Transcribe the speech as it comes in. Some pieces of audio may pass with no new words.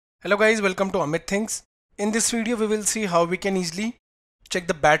Hello guys, welcome to Amit Things. In this video we will see how we can easily check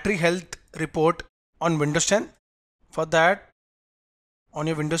the battery health report on Windows 10. For that, on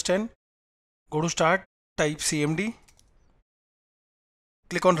your Windows 10, go to Start, type CMD,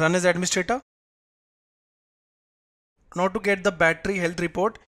 click on Run as Administrator. Now to get the battery health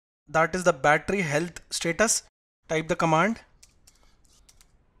report, that is the battery health status, type the command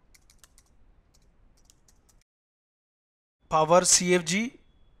power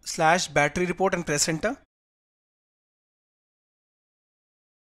cfg/battery report and press enter.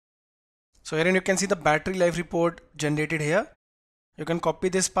 So here you can see the battery life report generated here. You can copy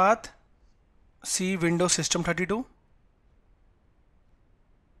this path, C Windows System 32.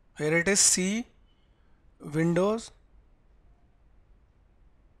 Here it is, C Windows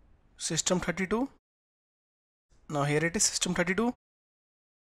System 32. Now here it is, System 32.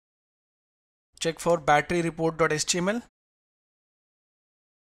 Check for battery report.html.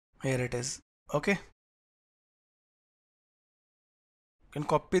 Here it is. Okay. You can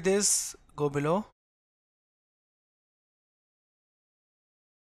copy this, go below.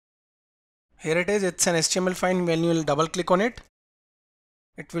 Here it is, it's an HTML file. When you will double click on it,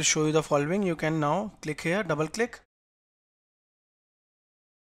 it will show you the following. You can now click here, double click.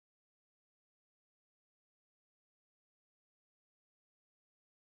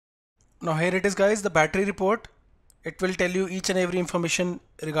 Now here it is guys, the battery report. It will tell you each and every information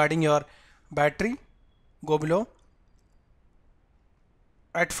regarding your battery. Go below.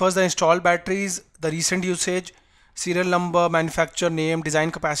 At first the installed batteries, the recent usage, serial number, manufacturer name,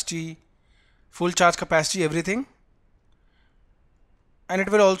 design capacity, full charge capacity, everything. And it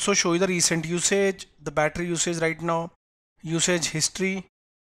will also show you the recent usage, the battery usage right now, usage history,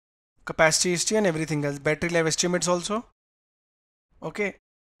 capacity history and everything else, battery life estimates also. Okay.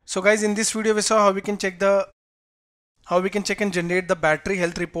 So guys, in this video we saw how we can check and generate the battery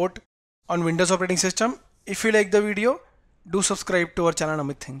health report on Windows operating system. If you like the video, do subscribe to our channel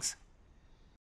Amit Things.